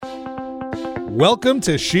Welcome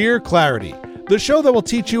to Sheer Clarity, the show that will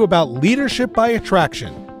teach you about leadership by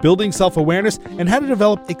attraction, building self-awareness, and how to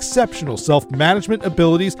develop exceptional self-management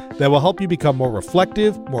abilities that will help you become more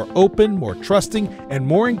reflective, more open, more trusting, and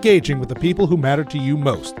more engaging with the people who matter to you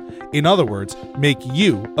most. In other words, make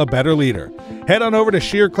you a better leader. Head on over to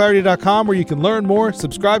sheerclarity.com where you can learn more,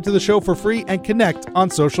 subscribe to the show for free, and connect on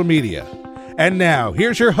social media. And now,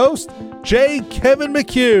 here's your host, J. Kevin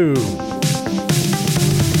McHugh.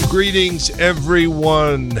 Greetings,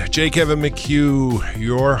 everyone. J. Kevin McHugh,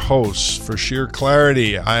 your host for Sheer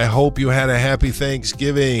Clarity. I hope you had a happy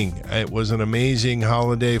Thanksgiving. It was an amazing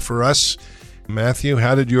holiday for us. Matthew,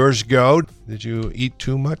 how did yours go? Did you eat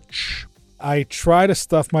too much? I try to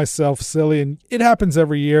stuff myself silly, and it happens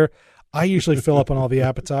every year. I usually fill up on all the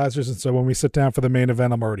appetizers, and so when we sit down for the main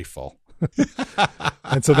event, I'm already full.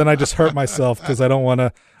 And so then I just hurt myself because I don't want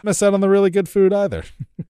to miss out on the really good food either.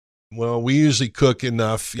 Well, we usually cook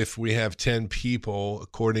enough. If we have 10 people,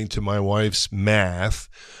 according to my wife's math,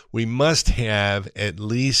 we must have at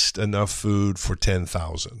least enough food for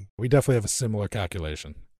 10,000. We definitely have a similar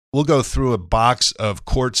calculation. We'll go through a box of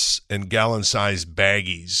quarts and gallon-sized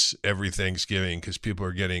baggies every Thanksgiving because people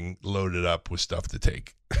are getting loaded up with stuff to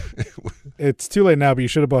take. It's too late now, but you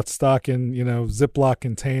should have bought stock in, Ziploc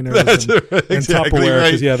containers and exactly Tupperware.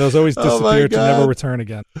 Right. Yeah, those always disappear to never return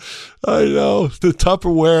again. I know. The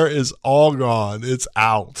Tupperware is all gone. It's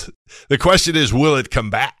out. The question is, will it come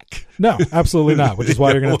back? No, absolutely not, which is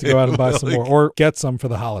why you're going to have to go out and buy some more or get some for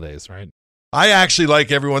the holidays, right? I actually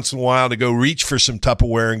like every once in a while to go reach for some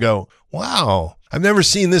Tupperware and go, wow, I've never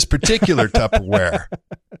seen this particular Tupperware.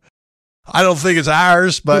 I don't think it's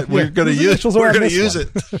ours, but we're going to use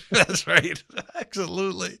it. That's right.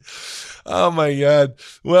 Absolutely. Oh, my God.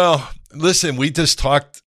 Well, listen, we just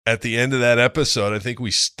talked at the end of that episode. I think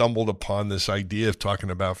we stumbled upon this idea of talking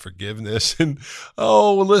about forgiveness. And,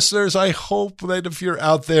 listeners, I hope that if you're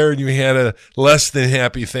out there and you had a less than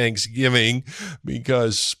happy Thanksgiving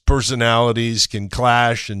because personalities can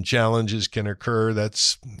clash and challenges can occur.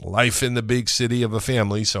 That's life in the big city of a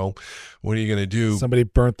family. So what are you going to do? Somebody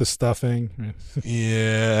burnt the stuffing.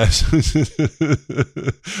 Yes.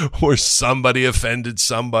 Or somebody offended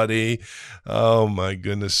somebody. Oh, my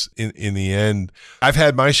goodness. In the end, I've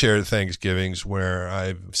had my share of Thanksgivings where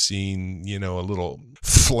I've seen, a little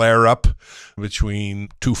flare up between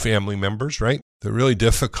two family members, right? They're really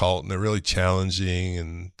difficult and they're really challenging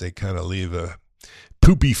and they kind of leave a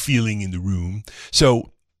poopy feeling in the room.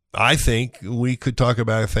 So I think we could talk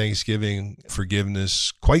about Thanksgiving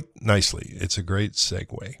forgiveness quite nicely. It's a great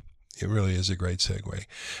segue. It really is a great segue.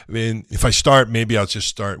 I mean, if I start, maybe I'll just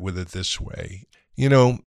start with it this way.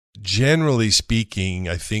 Generally speaking,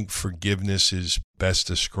 I think forgiveness is best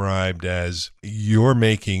described as you're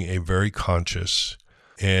making a very conscious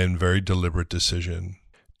and very deliberate decision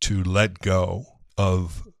to let go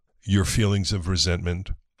of your feelings of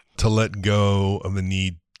resentment, to let go of the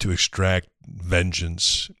need to extract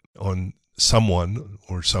vengeance on someone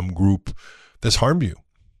or some group that's harmed you.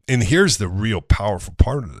 And here's the real powerful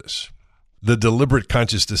part of this. The deliberate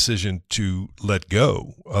conscious decision to let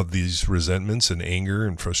go of these resentments and anger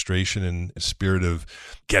and frustration and spirit of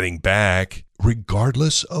getting back,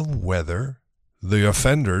 regardless of whether the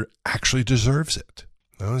offender actually deserves it.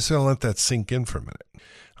 Now, I'm just going to let that sink in for a minute.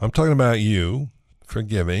 I'm talking about you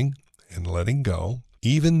forgiving and letting go,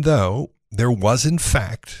 even though there was, in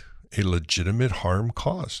fact, a legitimate harm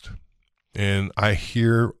caused. And I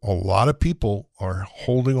hear a lot of people are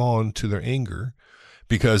holding on to their anger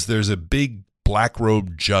because there's a big black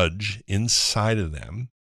robe judge inside of them,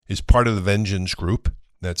 is part of the vengeance group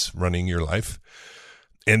that's running your life.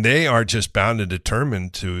 And they are just bound and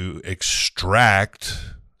determined to extract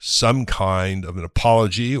some kind of an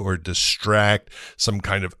apology or distract some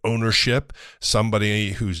kind of ownership.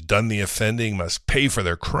 Somebody who's done the offending must pay for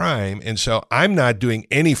their crime. And so I'm not doing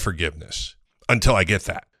any forgiveness until I get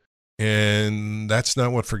that. And that's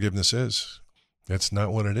not what forgiveness is. That's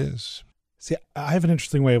not what it is. See, I have an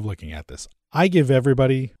interesting way of looking at this. I give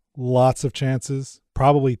everybody lots of chances,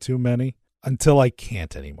 probably too many, until I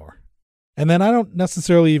can't anymore. And then I don't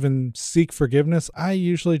necessarily even seek forgiveness. I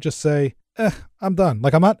usually just say, I'm done.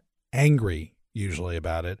 Like, I'm not angry usually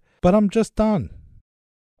about it, but I'm just done.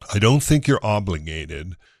 I don't think you're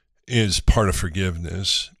obligated, is part of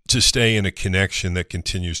forgiveness, to stay in a connection that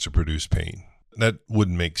continues to produce pain. That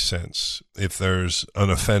wouldn't make sense. If there's an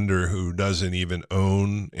offender who doesn't even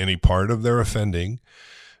own any part of their offending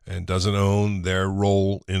and doesn't own their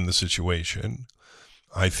role in the situation,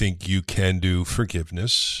 I think you can do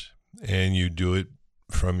forgiveness, and you do it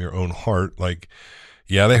from your own heart. Like,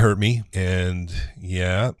 yeah, they hurt me, and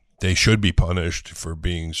yeah, they should be punished for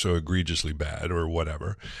being so egregiously bad or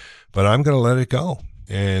whatever, but I'm going to let it go.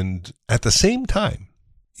 And at the same time,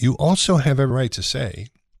 you also have a right to say,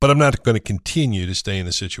 but I'm not going to continue to stay in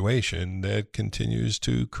the situation that continues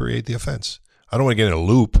to create the offense. I don't want to get in a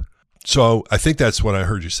loop. So I think that's what I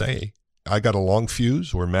heard you say. I got a long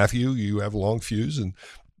fuse, or Matthew, you have a long fuse, and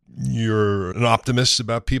you're an optimist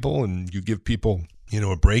about people, and you give people,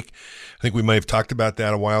 a break. I think we might have talked about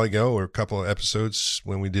that a while ago, or a couple of episodes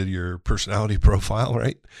when we did your personality profile,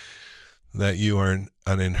 right? That you are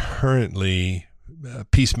an inherently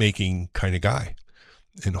peacemaking kind of guy,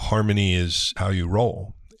 and harmony is how you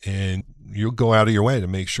roll. And you'll go out of your way to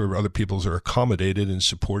make sure other people's are accommodated and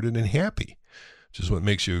supported and happy, which is what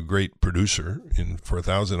makes you a great producer. And for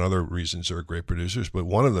 1,000 other reasons, are great producers. But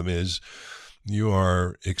one of them is you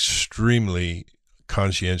are extremely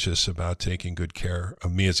conscientious about taking good care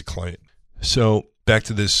of me as a client. So back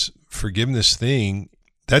to this forgiveness thing,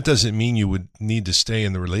 that doesn't mean you would need to stay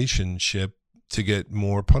in the relationship to get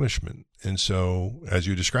more punishment. And so, as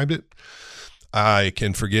you described it, I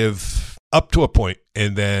can forgive up to a point,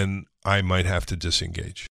 and then I might have to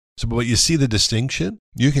disengage. So, but you see the distinction?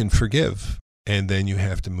 You can forgive, and then you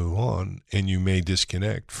have to move on, and you may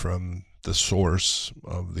disconnect from the source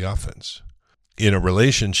of the offense. In a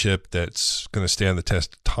relationship that's going to stand the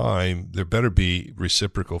test of time, there better be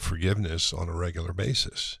reciprocal forgiveness on a regular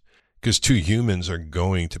basis, because two humans are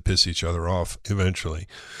going to piss each other off eventually.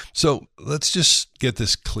 So let's just get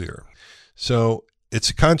this clear. So it's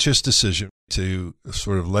a conscious decision to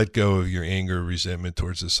sort of let go of your anger, resentment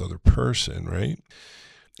towards this other person, right?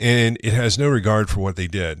 And it has no regard for what they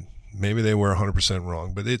did. Maybe they were 100%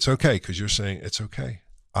 wrong, but it's okay, because you're saying, it's okay.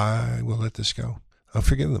 I will let this go. I'll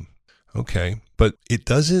forgive them. Okay. But it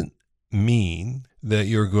doesn't mean that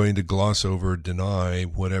you're going to gloss over, deny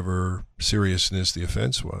whatever seriousness the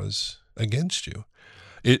offense was against you.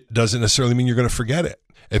 It doesn't necessarily mean you're going to forget it.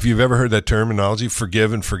 If you've ever heard that terminology,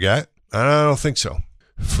 forgive and forget, I don't think so.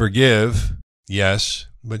 Forgive, yes,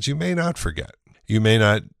 but you may not forget. You may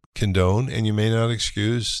not condone, and you may not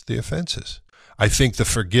excuse the offenses. I think the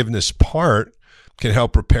forgiveness part can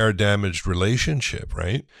help repair a damaged relationship,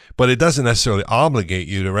 right? But it doesn't necessarily obligate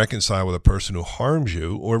you to reconcile with a person who harms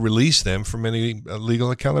you or release them from any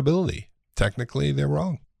legal accountability. Technically, they're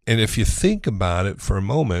wrong. And if you think about it for a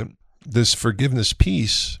moment, this forgiveness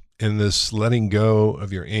piece and this letting go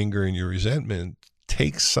of your anger and your resentment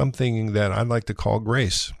takes something that I'd like to call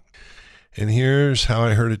grace. And here's how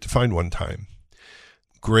I heard it defined one time.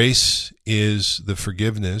 Grace is the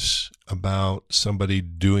forgiveness about somebody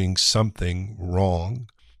doing something wrong,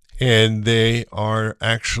 and they are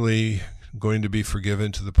actually going to be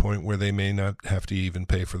forgiven to the point where they may not have to even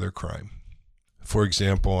pay for their crime. For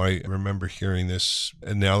example, I remember hearing this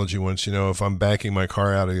analogy once, if I'm backing my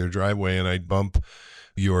car out of your driveway and I bump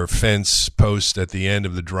your fence post at the end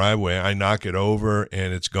of the driveway, I knock it over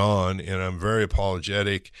and it's gone, and I'm very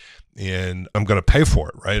apologetic, and I'm going to pay for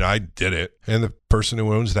it, right? I did it. And the person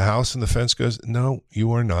who owns the house and the fence goes, no,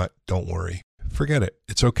 you are not. Don't worry. Forget it.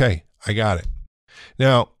 It's okay. I got it.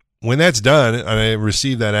 Now, when that's done and I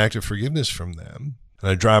receive that act of forgiveness from them,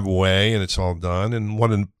 and I drive away and it's all done, and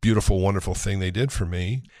what a beautiful, wonderful thing they did for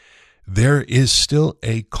me, there is still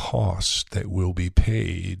a cost that will be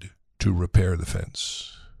paid to repair the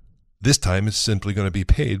fence. This time it's simply going to be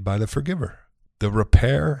paid by the forgiver. The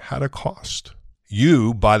repair had a cost.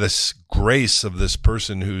 You, by the grace of this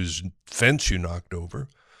person whose fence you knocked over,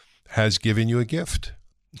 has given you a gift.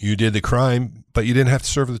 You did the crime, but you didn't have to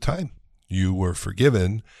serve the time. You were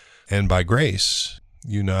forgiven, and by grace,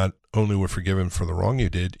 you not only were forgiven for the wrong you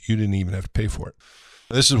didn't even have to pay for it.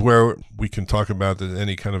 This is where we can talk about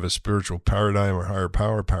any kind of a spiritual paradigm or higher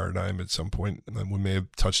power paradigm at some point. We may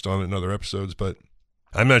have touched on it in other episodes, but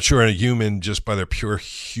I'm not sure a human, just by their pure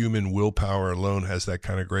human willpower alone, has that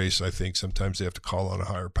kind of grace. I think sometimes they have to call on a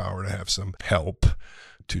higher power to have some help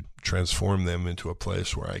to transform them into a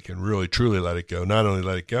place where I can really, truly let it go. Not only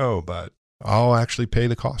let it go, but I'll actually pay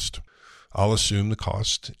the cost. I'll assume the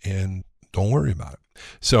cost and don't worry about it.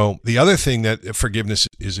 So the other thing that forgiveness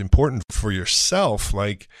is important for yourself,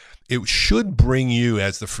 like it should bring you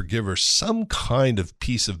as the forgiver some kind of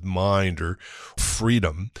peace of mind or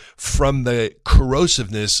freedom from the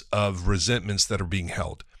corrosiveness of resentments that are being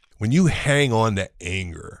held. When you hang on to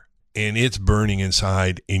anger and it's burning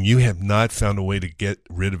inside and you have not found a way to get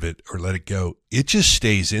rid of it or let it go, it just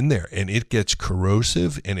stays in there and it gets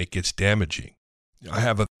corrosive and it gets damaging. I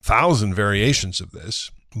have 1,000 variations of this,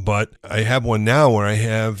 but I have one now where I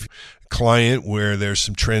have a client where there's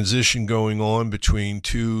some transition going on between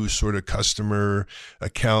two sort of customer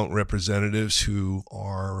account representatives who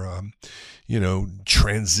are,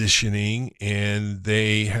 transitioning, and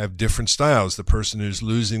they have different styles. The person who's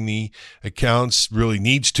losing the accounts really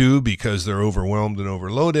needs to because they're overwhelmed and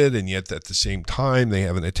overloaded, and yet at the same time they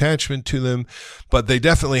have an attachment to them. But they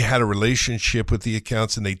definitely had a relationship with the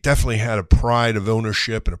accounts, and they definitely had a pride of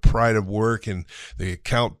ownership and a pride of work, and the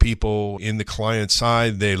account people in the client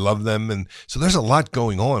side, they love them. And so there's a lot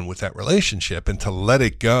going on with that relationship, and to let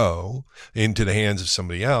it go into the hands of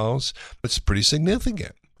somebody else, it's pretty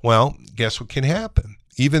significant. Well, guess what can happen?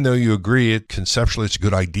 Even though you agree conceptually it's a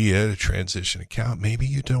good idea to transition account, maybe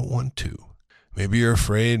you don't want to. Maybe you're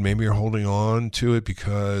afraid, maybe you're holding on to it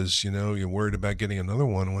because, you're worried about getting another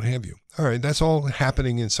one, what have you. All right, that's all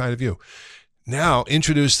happening inside of you. Now,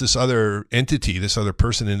 introduce this other entity, this other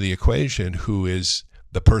person into the equation who is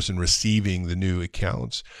the person receiving the new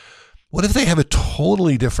accounts. What if they have a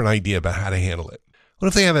totally different idea about how to handle it? What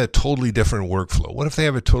if they have a totally different workflow? What if they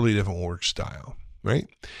have a totally different work style? Right?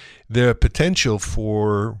 The potential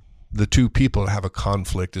for the two people to have a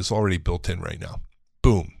conflict is already built in right now.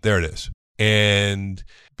 Boom, there it is. And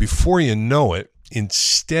before you know it,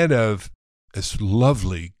 instead of this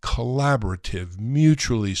lovely, collaborative,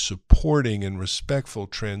 mutually supporting and respectful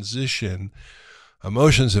transition,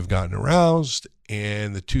 emotions have gotten aroused,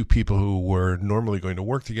 and the two people who were normally going to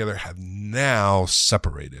work together have now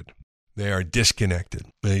separated. They are disconnected.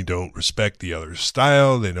 They don't respect the other's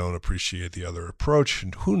style. They don't appreciate the other approach.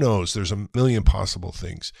 And who knows? There's a million possible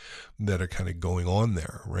things that are kind of going on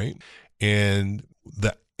there, right? And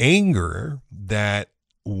the anger that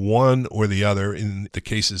one or the other, in the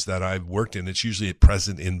cases that I've worked in, it's usually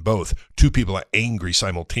present in both. Two people are angry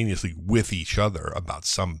simultaneously with each other about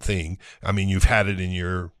something. I mean, you've had it in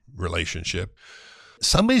your relationship.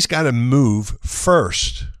 Somebody's got to move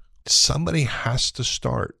first. Somebody has to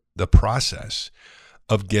start the process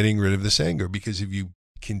of getting rid of this anger, because if you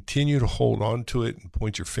continue to hold on to it and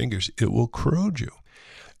point your fingers, it will corrode you.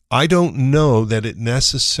 I don't know that it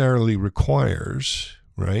necessarily requires,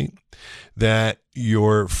 right, that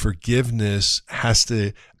your forgiveness has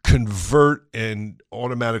to convert and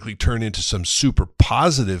automatically turn into some super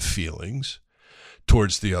positive feelings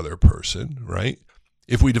towards the other person, right?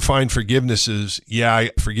 If we define forgiveness as,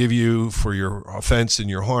 I forgive you for your offense and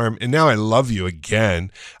your harm, and now I love you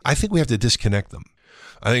again, I think we have to disconnect them.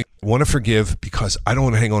 I think I want to forgive because I don't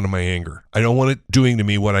want to hang on to my anger. I don't want it doing to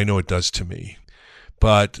me what I know it does to me.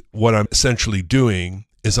 But what I'm essentially doing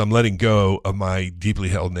is I'm letting go of my deeply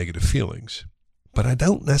held negative feelings. But I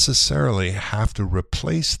don't necessarily have to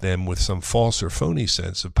replace them with some false or phony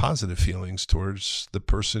sense of positive feelings towards the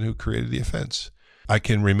person who created the offense. I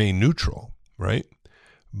can remain neutral, right?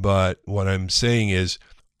 But what I'm saying is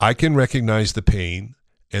I can recognize the pain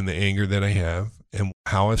and the anger that I have and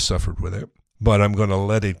how I've suffered with it, but I'm going to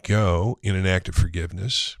let it go in an act of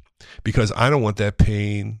forgiveness because I don't want that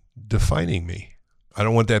pain defining me. I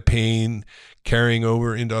don't want that pain carrying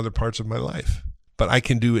over into other parts of my life. But I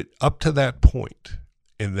can do it up to that point,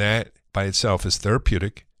 and that by itself is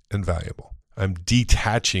therapeutic and valuable. I'm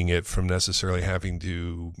detaching it from necessarily having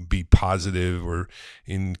to be positive or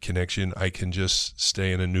in connection. I can just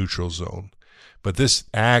stay in a neutral zone. But this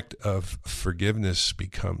act of forgiveness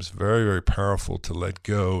becomes very, very powerful to let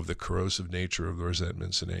go of the corrosive nature of the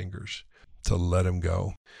resentments and angers, to let them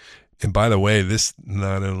go. And by the way, this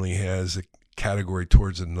not only has a category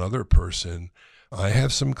towards another person, I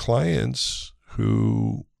have some clients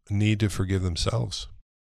who need to forgive themselves.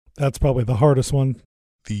 That's probably the hardest one.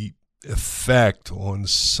 The effect on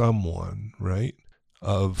someone, right,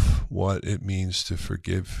 of what it means to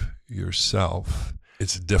forgive yourself,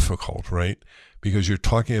 it's difficult, right? Because you're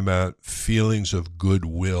talking about feelings of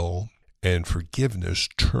goodwill and forgiveness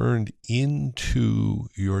turned into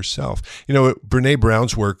yourself. Brene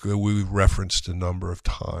Brown's work, we've referenced a number of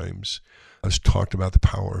times, has talked about the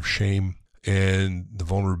power of shame and the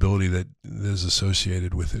vulnerability that is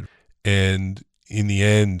associated with it. And in the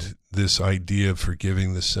end, this idea of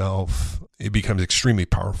forgiving the self, it becomes extremely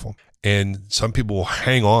powerful. And some people will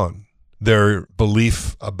hang on their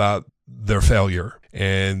belief about their failure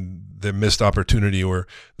and their missed opportunity or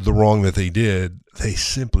the wrong that they did. They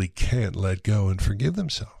simply can't let go and forgive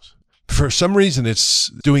themselves. For some reason, it's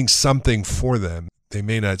doing something for them. They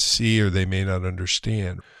may not see or they may not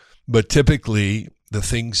understand. But typically, the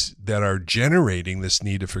things that are generating this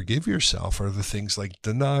need to forgive yourself are the things like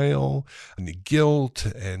denial and guilt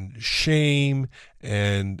and shame.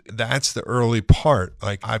 And that's the early part.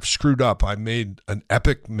 Like, I've screwed up. I made an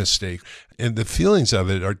epic mistake. And the feelings of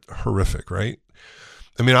it are horrific, right?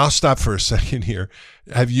 I mean, I'll stop for a second here.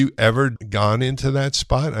 Have you ever gone into that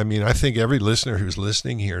spot? I mean, I think every listener who's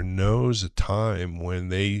listening here knows a time when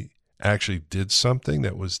they actually did something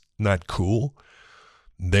that was not cool,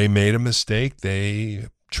 They made a mistake. They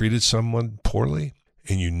treated someone poorly,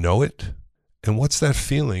 and you know it. And what's that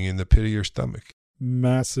feeling in the pit of your stomach?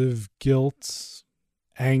 Massive guilt,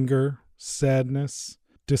 anger, sadness,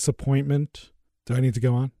 disappointment. Do I need to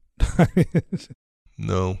go on?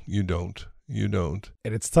 No, you don't. You don't.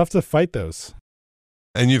 And it's tough to fight those.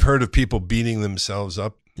 And you've heard of people beating themselves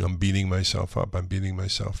up. I'm beating myself up. I'm beating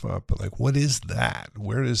myself up. But like, what is that?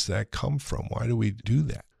 Where does that come from? Why do we do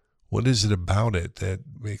that? What is it about it that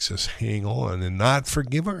makes us hang on and not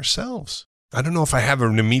forgive ourselves? I don't know if I have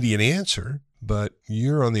an immediate answer, but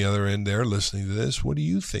you're on the other end there listening to this. What do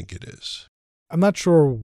you think it is? I'm not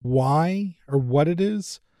sure why or what it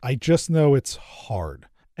is. I just know it's hard.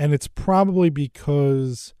 And it's probably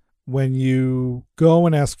because when you go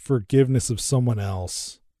and ask forgiveness of someone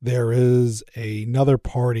else, there is another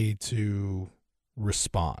party to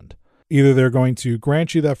respond. Either they're going to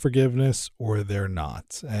grant you that forgiveness or they're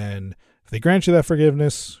not. And if they grant you that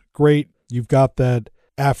forgiveness, great. You've got that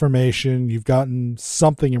affirmation. You've gotten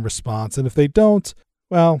something in response. And if they don't,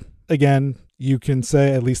 well, again, you can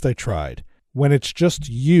say, at least I tried. When it's just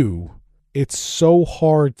you, it's so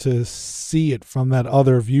hard to see it from that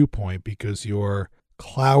other viewpoint because you're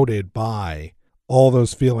clouded by all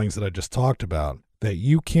those feelings that I just talked about, that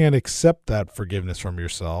you can't accept that forgiveness from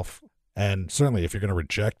yourself. And certainly if you're going to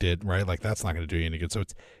reject it, right, like that's not going to do you any good. So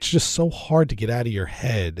it's just so hard to get out of your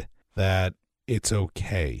head that it's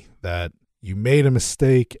okay, that you made a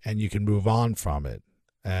mistake and you can move on from it.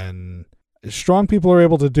 And strong people are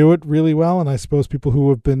able to do it really well. And I suppose people who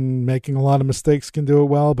have been making a lot of mistakes can do it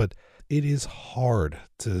well, but it is hard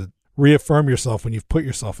to reaffirm yourself when you've put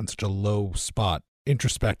yourself in such a low spot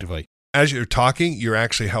introspectively. As you're talking, you're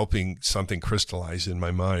actually helping something crystallize in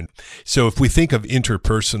my mind. So if we think of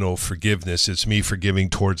interpersonal forgiveness, it's me forgiving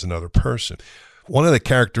towards another person. One of the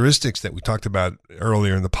characteristics that we talked about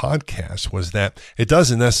earlier in the podcast was that it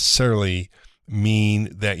doesn't necessarily mean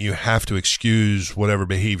that you have to excuse whatever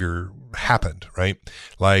behavior happened, right?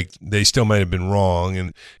 Like they still might have been wrong.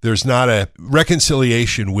 And there's not a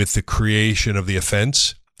reconciliation with the creation of the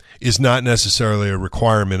offense is not necessarily a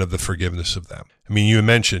requirement of the forgiveness of them. I mean, you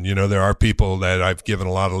mentioned, there are people that I've given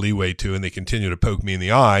a lot of leeway to and they continue to poke me in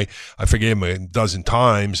the eye. I forgave them a dozen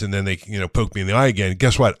times and then they, poke me in the eye again.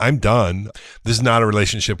 Guess what? I'm done. This is not a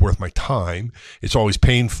relationship worth my time. It's always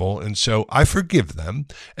painful. And so I forgive them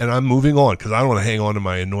and I'm moving on because I don't want to hang on to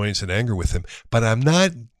my annoyance and anger with them, but I'm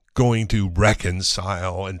not going to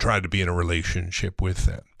reconcile and try to be in a relationship with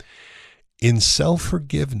them. In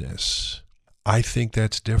self-forgiveness, I think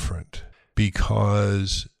that's different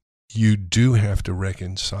because you do have to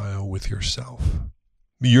reconcile with yourself.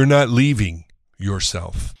 You're not leaving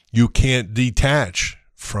yourself. You can't detach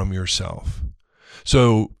from yourself.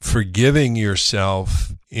 So forgiving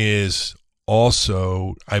yourself is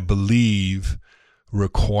also, I believe,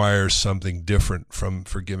 requires something different from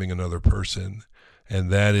forgiving another person.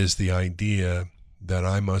 And that is the idea that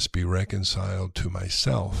I must be reconciled to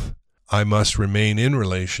myself. I must remain in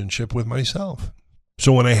relationship with myself.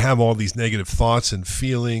 So when I have all these negative thoughts and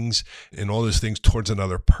feelings and all those things towards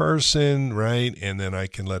another person, right, and then I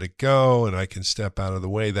can let it go and I can step out of the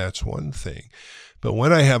way, that's one thing. But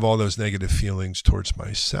when I have all those negative feelings towards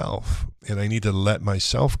myself and I need to let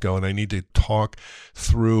myself go and I need to talk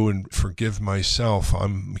through and forgive myself,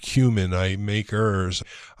 I'm human, I make errors,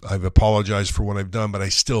 I've apologized for what I've done, but I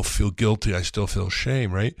still feel guilty, I still feel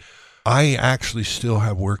shame, right? I actually still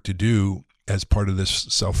have work to do as part of this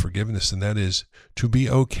self-forgiveness, and that is to be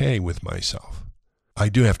okay with myself. I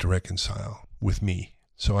do have to reconcile with me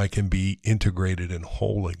so I can be integrated and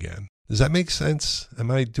whole again. Does that make sense? Am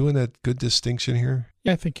I doing a good distinction here?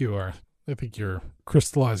 Yeah, I think you are. I think you're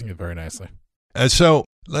crystallizing it very nicely. And so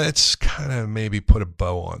let's kind of maybe put a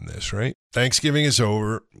bow on this, right? Thanksgiving is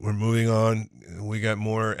over. We're moving on. We got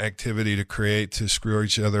more activity to create to screw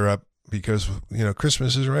each other up because,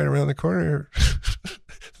 Christmas is right around the corner.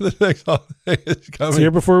 The next holiday is coming. It's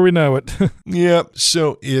here before we know it. Yeah.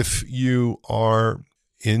 So if you are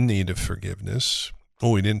in need of forgiveness,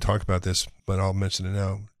 we didn't talk about this, but I'll mention it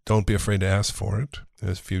now. Don't be afraid to ask for it.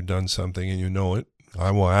 If you've done something and you know it, I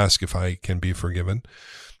will ask if I can be forgiven.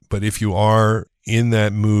 But if you are in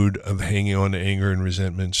that mood of hanging on to anger and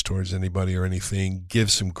resentments towards anybody or anything,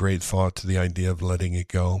 give some great thought to the idea of letting it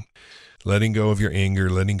go. Letting go of your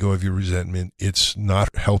anger, letting go of your resentment, it's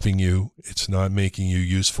not helping you. It's not making you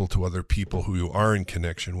useful to other people who you are in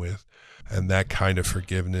connection with. And that kind of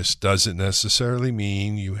forgiveness doesn't necessarily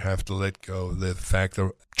mean you have to let go of the fact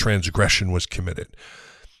that transgression was committed.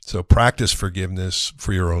 So practice forgiveness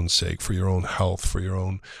for your own sake, for your own health, for your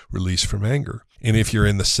own release from anger. And if you're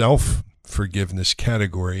in the self-forgiveness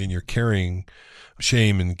category and you're carrying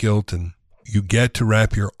shame and guilt and you get to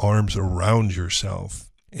wrap your arms around yourself.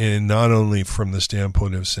 And not only from the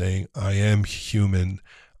standpoint of saying, I am human,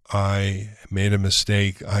 I made a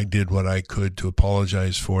mistake, I did what I could to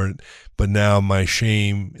apologize for it, but now my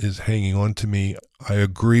shame is hanging on to me. I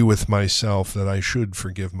agree with myself that I should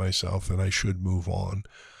forgive myself and I should move on.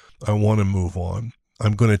 I want to move on.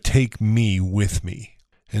 I'm going to take me with me.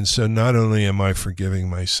 And so not only am I forgiving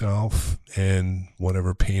myself and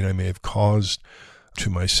whatever pain I may have caused to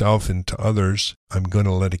myself and to others, I'm going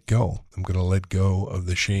to let it go. I'm going to let go of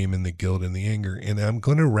the shame and the guilt and the anger. And I'm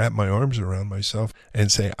going to wrap my arms around myself and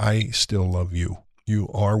say, I still love you. You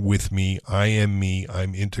are with me. I am me.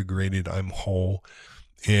 I'm integrated. I'm whole.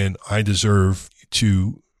 And I deserve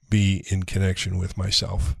to be in connection with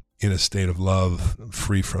myself in a state of love,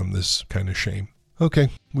 free from this kind of shame. Okay,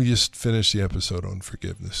 we just finished the episode on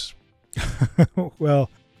forgiveness.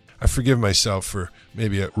 Well, I forgive myself for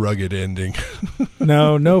maybe a rugged ending.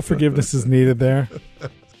 No forgiveness is needed there.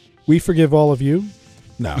 We forgive all of you.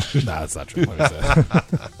 No, that's not true. Let me say.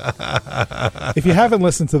 If you haven't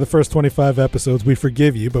listened to the first 25 episodes, we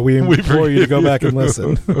forgive you, but we implore you to go back and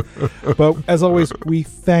listen. But as always, we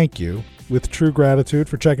thank you with true gratitude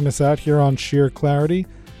for checking us out here on Sheer Clarity.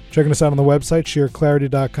 Checking us out on the website,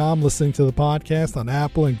 sheerclarity.com, listening to the podcast on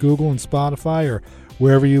Apple and Google and Spotify or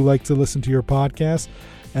wherever you like to listen to your podcast.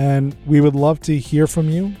 And we would love to hear from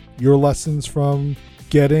you, your lessons from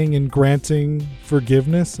getting and granting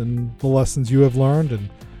forgiveness and the lessons you have learned and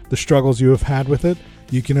the struggles you have had with it.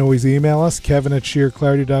 You can always email us,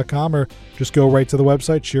 kevin@sheerclarity.com, or just go right to the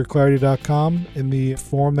website, sheerclarity.com, in the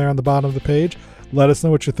form there on the bottom of the page. Let us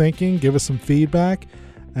know what you're thinking. Give us some feedback.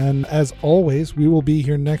 And as always, we will be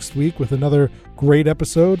here next week with another great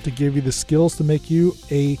episode to give you the skills to make you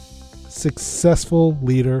a successful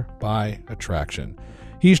leader by attraction.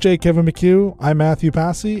 He's J. Kevin McHugh. I'm Matthew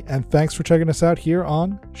Passy, and thanks for checking us out here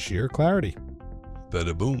on Sheer Clarity.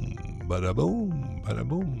 Bada boom, bada boom, bada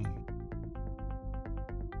boom.